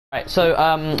Right, so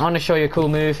I want to show you a cool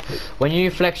move. When you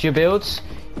flex your builds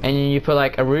and you put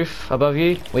like a roof above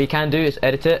you, what you can do is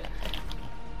edit it.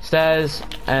 Stairs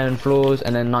and floors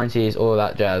and then 90s, all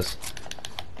that jazz.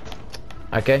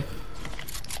 Okay.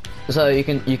 So you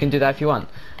can do that if you want.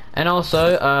 And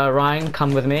also, Ryan,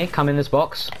 come with me. Come in this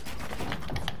box.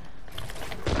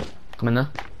 Come in there.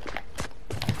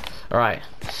 All right.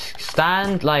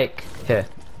 Stand like here,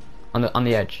 on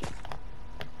the edge.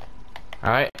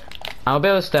 All right. I'll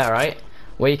build a stair, right?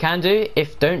 What you can do,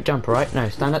 don't jump, right? No,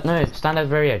 stand at the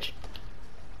very edge.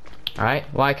 Alright,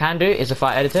 what I can do is if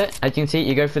I edit it, as you can see,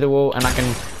 you go through the wall and I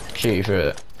can shoot you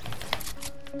through it.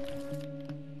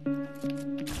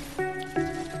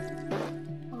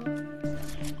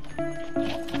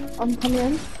 I'm coming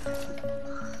in.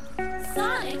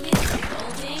 Sonic is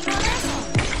holding a level.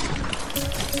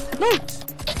 No!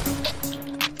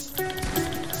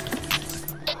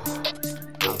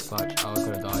 Oh fuck, I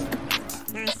could have died.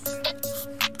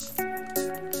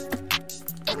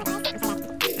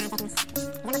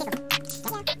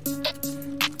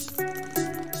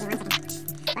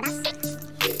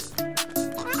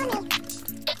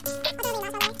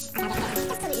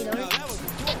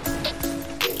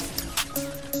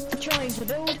 Trying to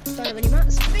build, don't have any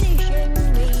mats. Finishing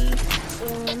me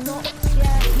or not?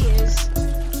 Yeah, he is.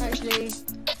 Actually,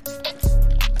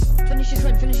 finish his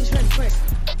friend, quick.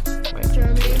 Wait.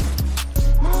 Jeremy.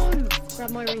 No! Grab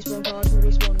my respawn card and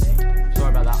respawn me. Sorry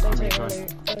about that, Don't I'm take really my sorry.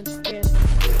 loot. Cheers.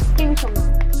 Give me some.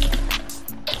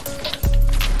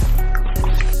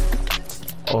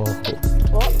 Oh.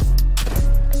 What?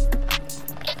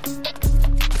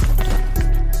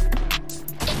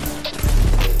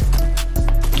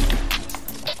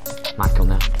 Might kill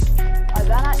now.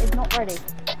 Ivana is not ready.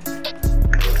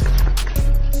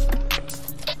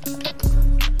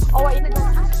 Oh wait,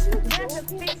 there's a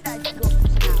fish that's got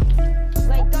now.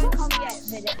 Wait, don't come yet,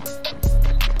 minute.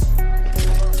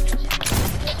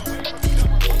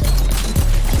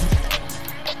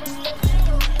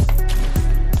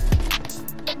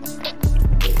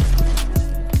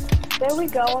 There we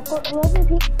go, I've got 11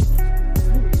 people.